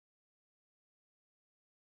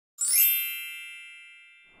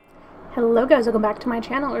Hello guys, welcome back to my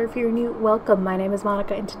channel, or if you're new, welcome. My name is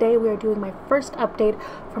Monica, and today we are doing my first update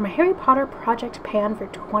for my Harry Potter project pan for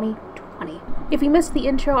 2020. If you missed the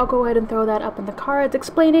intro, I'll go ahead and throw that up in the cards,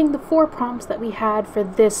 explaining the 4 prompts that we had for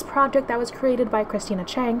this project that was created by Christina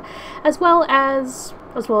Chang, as well as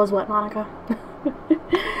what, Monica?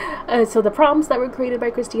 So the prompts that were created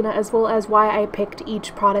by Christina, as well as why I picked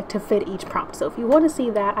each product to fit each prompt. So if you want to see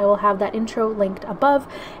that, I will have that intro linked above,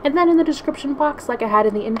 and then in the description box, like I had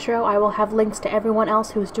in the intro, I will have links to everyone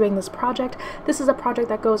else who's doing this project. This is a project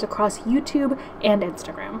that goes across YouTube and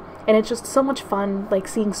Instagram, and it's just so much fun, like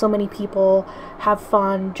seeing so many people have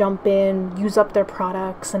fun, jump in, use up their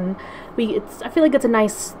products, and I feel like it's a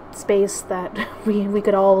nice space that we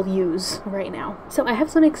could all use right now. So I have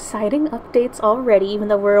some exciting updates already, even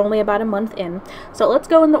though we're only about a month in. So let's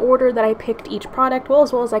go in the order that I picked each product, well,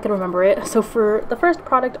 as well as I can remember it. So for the first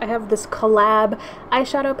product, I have this COLLAB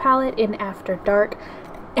eyeshadow palette in After Dark,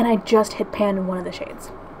 and I just hit pan in one of the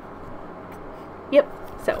shades. Yep,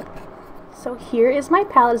 so here is my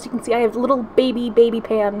palette. As you can see, I have little baby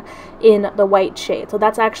pan in the white shade. So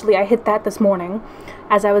that's actually, I hit that this morning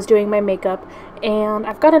as I was doing my makeup. And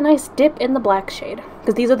I've got a nice dip in the black shade,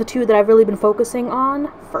 because these are the two that I've really been focusing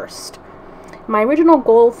on first. My original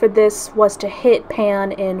goal for this was to hit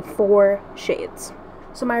pan in 4 shades.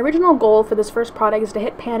 So my original goal for this first product is to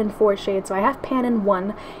hit pan in 4 shades, so I have pan in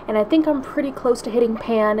 1, and I think I'm pretty close to hitting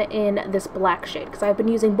pan in this black shade, because I've been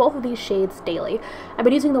using both of these shades daily. I've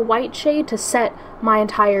been using the white shade to set my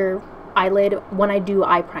entire eyelid when I do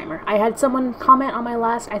eye primer. I had someone comment on my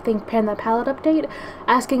last, I think, Pan That Palette update,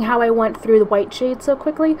 asking how I went through the white shades so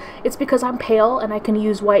quickly. It's because I'm pale and I can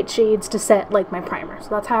use white shades to set like my primer, so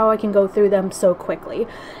that's how I can go through them so quickly.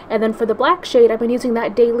 And then for the black shade, I've been using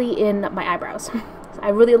that daily in my eyebrows. I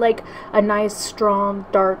really like a nice, strong,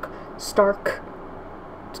 dark, stark,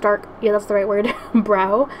 yeah, that's the right word,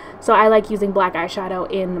 brow. So I like using black eyeshadow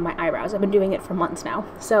in my eyebrows. I've been doing it for months now.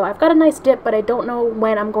 So I've got a nice dip, but I don't know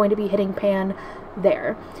when I'm going to be hitting pan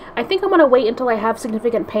there. I think I'm going to wait until I have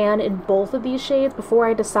significant pan in both of these shades before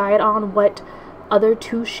I decide on what other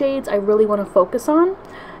 2 shades I really want to focus on,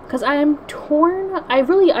 because I am torn. I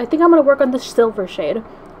think I'm going to work on the silver shade.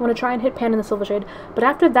 I want to try and hit pan in the silver shade, but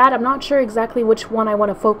after that, I'm not sure exactly which one I want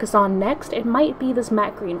to focus on next. It might be this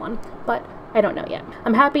matte green one, but I don't know yet.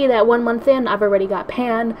 I'm happy that 1 month in, I've already got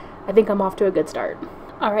pan. I think I'm off to a good start.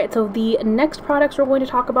 Alright, so the next products we're going to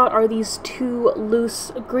talk about are these 2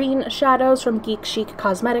 loose green shadows from Geek, Chic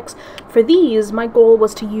Cosmetics. For these, my goal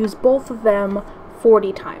was to use both of them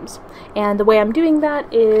 40 times. And the way I'm doing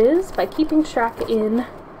that is by keeping track in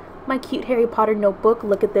my cute Harry Potter notebook.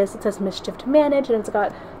 Look at this, it says Mischief to Manage, and it's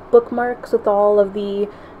got bookmarks with all of the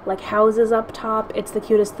like houses up top. It's the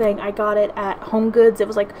cutest thing. I got it at HomeGoods. It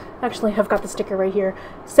was like, actually I've got the sticker right here,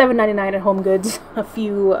 $7.99 at HomeGoods a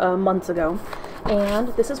few months ago. And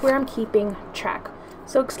this is where I'm keeping track.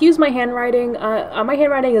 So excuse my handwriting. My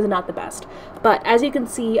handwriting is not the best, but as you can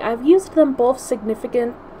see, I've used them both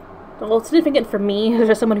significant for me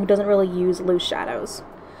as someone who doesn't really use loose shadows.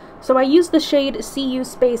 So I used the shade CU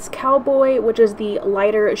Space Cowboy, which is the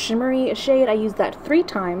lighter shimmery shade. I used that 3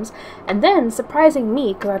 times, and then, surprising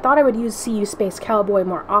me, because I thought I would use CU Space Cowboy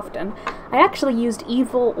more often, I actually used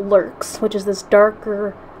Evil Lurks, which is this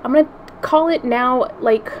darker, I'm going to call it now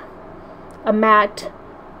like a matte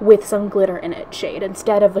with some glitter in it shade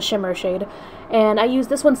instead of a shimmer shade, and I used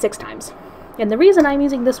this one 6 times. And the reason I'm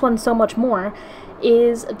using this one so much more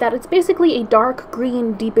is that it's basically a dark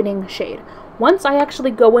green deepening shade. Once I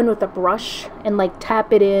actually go in with a brush and like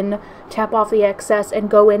tap off the excess and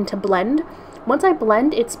go in to blend, once I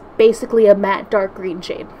blend, it's basically a matte dark green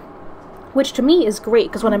shade, which to me is great,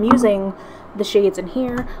 because when I'm using the shades in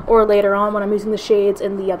here, or later on when I'm using the shades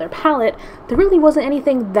in the other palette, there really wasn't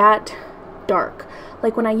anything that dark.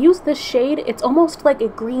 Like when I use this shade, it's almost like a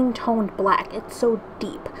green toned black. It's so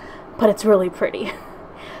deep, but it's really pretty.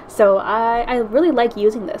 So I really like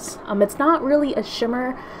using this. It's not really a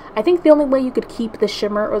shimmer. I think the only way you could keep the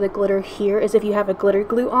shimmer or the glitter here is if you have a glitter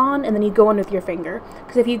glue on and then you go in with your finger.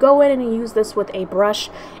 Because if you go in and you use this with a brush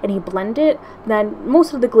and you blend it, then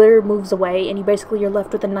most of the glitter moves away and you're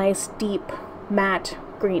left with a nice deep matte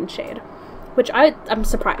green shade. Which I'm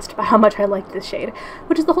surprised by how much I like this shade.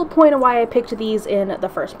 Which is the whole point of why I picked these in the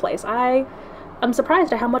first place. I'm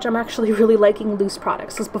surprised at how much I'm actually really liking loose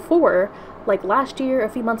products. Because before, like last year, a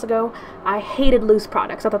few months ago, I hated loose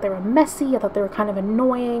products. I thought they were messy, I thought they were kind of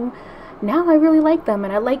annoying. Now I really like them,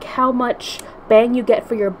 and I like how much bang you get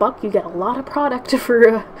for your buck. You get a lot of product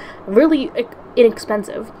for really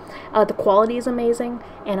inexpensive. The quality is amazing,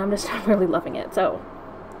 and I'm just really loving it. So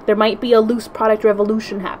there might be a loose product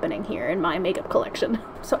revolution happening here in my makeup collection.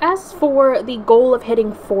 So as for the goal of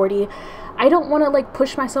hitting 40, I don't want to like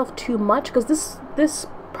push myself too much because this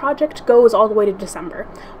project goes all the way to December.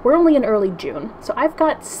 We're only in early June, so I've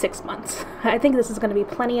got 6 months. I think this is going to be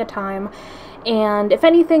plenty of time, and if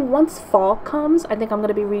anything, once fall comes, I think I'm going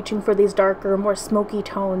to be reaching for these darker, more smoky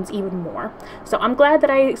tones even more. So I'm glad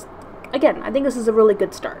that I think this is a really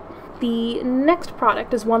good start. The next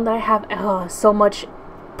product is one that I have so much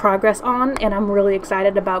progress on, and I'm really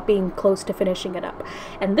excited about being close to finishing it up.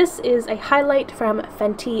 And this is a highlight from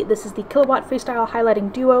Fenty. This is the Killawatt Freestyle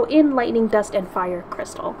Highlighting Duo in Lightning, Dust, and Fire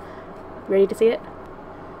Crystal. Ready to see it?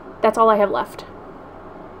 That's all I have left.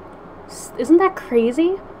 Isn't that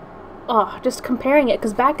crazy? Oh, just comparing it,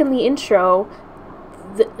 because back in the intro,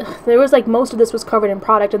 there was like most of this was covered in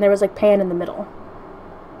product, and there was like pan in the middle.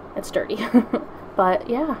 It's dirty. But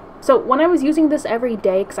yeah, so when I was using this every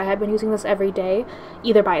day, because I had been using this every day,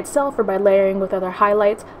 either by itself or by layering with other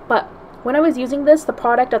highlights, but when I was using this, the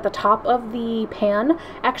product at the top of the pan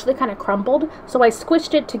actually kind of crumbled, so I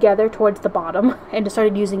squished it together towards the bottom and just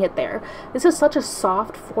started using it there. This is such a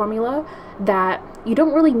soft formula that you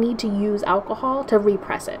don't really need to use alcohol to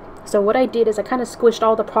repress it. So what I did is I kind of squished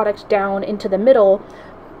all the product down into the middle,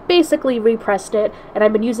 basically repressed it, and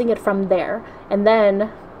I've been using it from there, and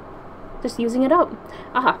then just using it up.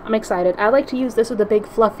 I'm excited. I like to use this with a big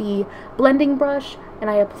fluffy blending brush,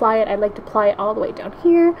 and I like to apply it all the way down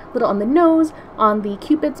here, a little on the nose, on the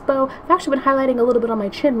Cupid's bow. I've actually been highlighting a little bit on my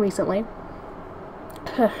chin recently.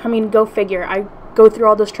 I mean, go figure. I go through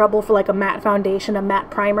all this trouble for like a matte foundation, a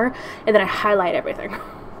matte primer, and then I highlight everything.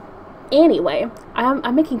 Anyway,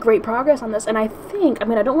 I'm making great progress on this, and I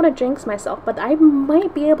don't want to jinx myself, but I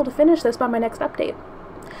might be able to finish this by my next update.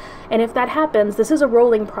 And if that happens, this is a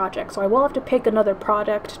rolling project, so I will have to pick another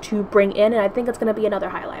product to bring in, and I think it's going to be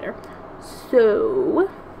another highlighter. So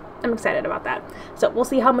I'm excited about that. So we'll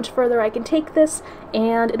see how much further I can take this,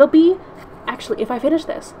 and it'll be, actually, if I finish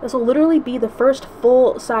this, this will literally be the first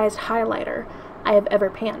full-sized highlighter I have ever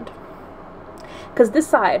panned. Because this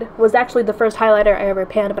side was actually the first highlighter I ever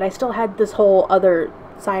panned, but I still had this whole other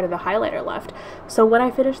side of the highlighter left. So when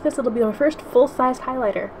I finish this, it'll be my first full-sized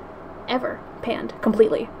highlighter ever panned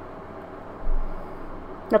completely.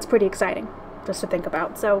 That's pretty exciting, just to think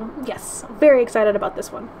about. So yes, very excited about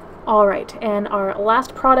this one. Alright, and our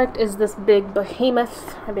last product is this big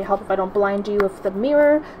behemoth. It'd be helpful if I don't blind you with the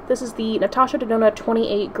mirror. This is the Natasha Denona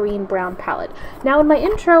 28 Green Brown palette. Now in my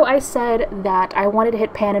intro I said that I wanted to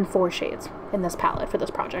hit pan in 4 shades in this palette for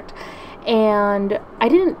this project. And I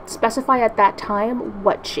didn't specify at that time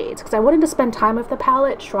what shades, because I wanted to spend time with the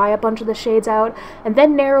palette, try a bunch of the shades out, and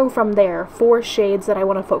then narrow from there 4 shades that I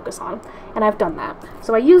want to focus on. And I've done that.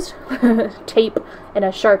 So I used tape and a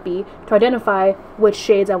Sharpie to identify which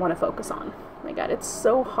shades I want to focus on. Oh my god, it's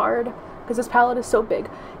so hard because this palette is so big.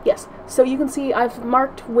 Yes, so you can see I've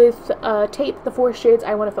marked with tape the 4 shades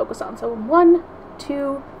I want to focus on. So 1,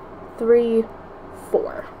 2, 3,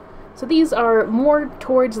 4. So these are more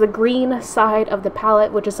towards the green side of the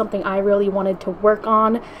palette, which is something I really wanted to work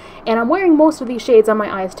on. And I'm wearing most of these shades on my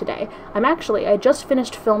eyes today. I just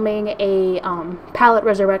finished filming a palette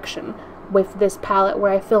resurrection with this palette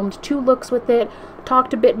where I filmed 2 looks with it,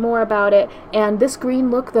 talked a bit more about it, and this green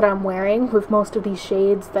look that I'm wearing with most of these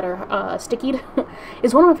shades that are stickied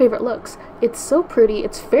is one of my favorite looks. It's so pretty,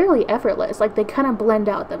 it's fairly effortless, like they kind of blend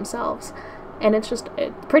out themselves. And it's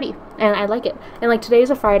pretty, and I like it. And like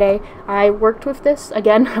today's a Friday, I worked with this.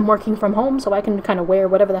 Again, I'm working from home, so I can kind of wear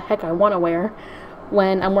whatever the heck I want to wear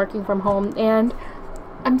when I'm working from home. And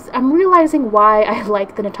I'm realizing why I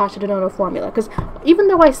like the Natasha Denona formula, because even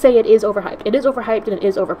though I say it is overhyped and it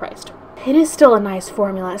is overpriced, it is still a nice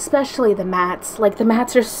formula, especially the mattes. Like the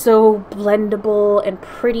mattes are so blendable and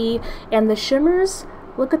pretty, and the shimmers,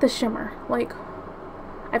 look at the shimmer. Like,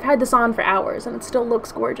 I've had this on for hours and it still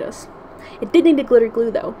looks gorgeous. It did need a glitter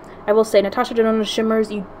glue though. I will say Natasha Denona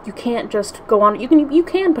shimmers, you can't just go on, you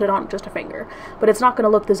can put it on just a finger, but it's not going to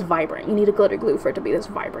look this vibrant. You need a glitter glue for it to be this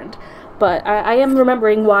vibrant. But I am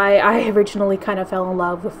remembering why I originally kind of fell in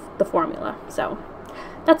love with the formula, so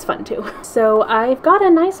that's fun too. So I've got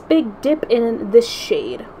a nice big dip in this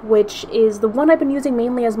shade, which is the one I've been using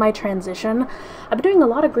mainly as my transition. I've been doing a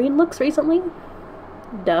lot of green looks recently.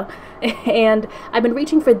 Duh. And I've been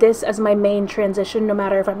reaching for this as my main transition, no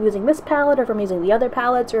matter if I'm using this palette or if I'm using the other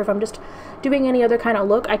palettes or if I'm just doing any other kind of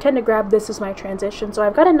look. I tend to grab this as my transition, so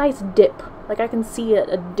I've got a nice dip. Like I can see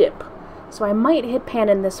a dip. So I might hit pan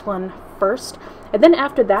in this one first, and then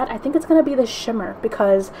after that I think it's gonna be the shimmer,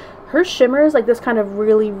 because her shimmers, like this kind of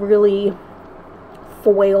really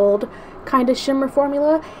foiled kind of shimmer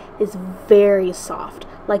formula, is very soft.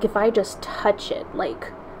 Like if I just touch it,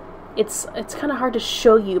 like it's kind of hard to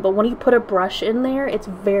show you, but when you put a brush in there, it's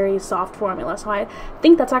very soft formula. So I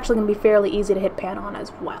think that's actually going to be fairly easy to hit pan on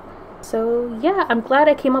as well. So yeah, I'm glad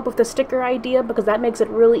I came up with the sticker idea, because that makes it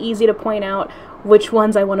really easy to point out which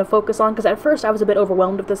ones I want to focus on, because at first I was a bit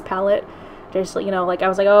overwhelmed with this palette. Just, you know, like I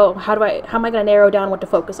was like, oh, how am I going to narrow down what to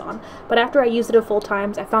focus on? But after I used it a full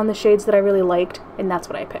times, I found the shades that I really liked, and that's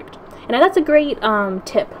what I picked. And that's a great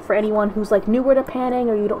tip for anyone who's like newer to panning,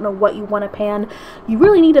 or you don't know what you want to pan. You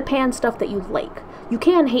really need to pan stuff that you like. You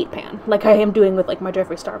can hate pan, like I am doing with like my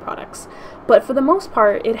Jeffree Star products. But for the most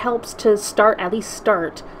part, it helps to at least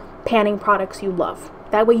start panning products you love.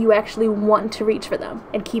 That way you actually want to reach for them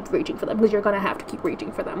and keep reaching for them, because you're going to have to keep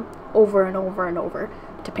reaching for them over and over and over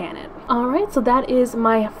to pan it. Alright, so that is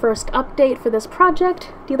my first update for this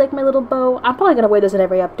project. Do you like my little bow? I'm probably going to wear this in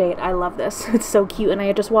every update. I love this. It's so cute, and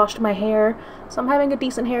I just washed my hair, so I'm having a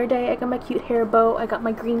decent hair day. I got my cute hair bow. I got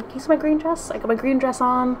my green, can you see my green dress? I got my green dress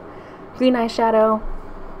on, green eyeshadow.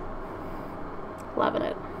 Loving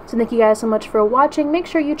it. So thank you guys so much for watching. Make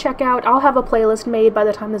sure you check out, I'll have a playlist made by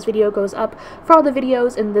the time this video goes up for all the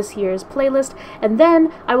videos in this year's playlist, and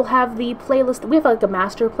then I will have the playlist, we have like a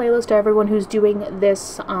master playlist to everyone who's doing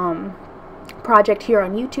this project here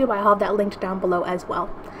on YouTube. I'll have that linked down below as well.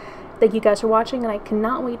 Thank you guys for watching, and I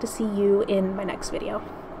cannot wait to see you in my next video.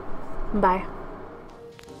 Bye.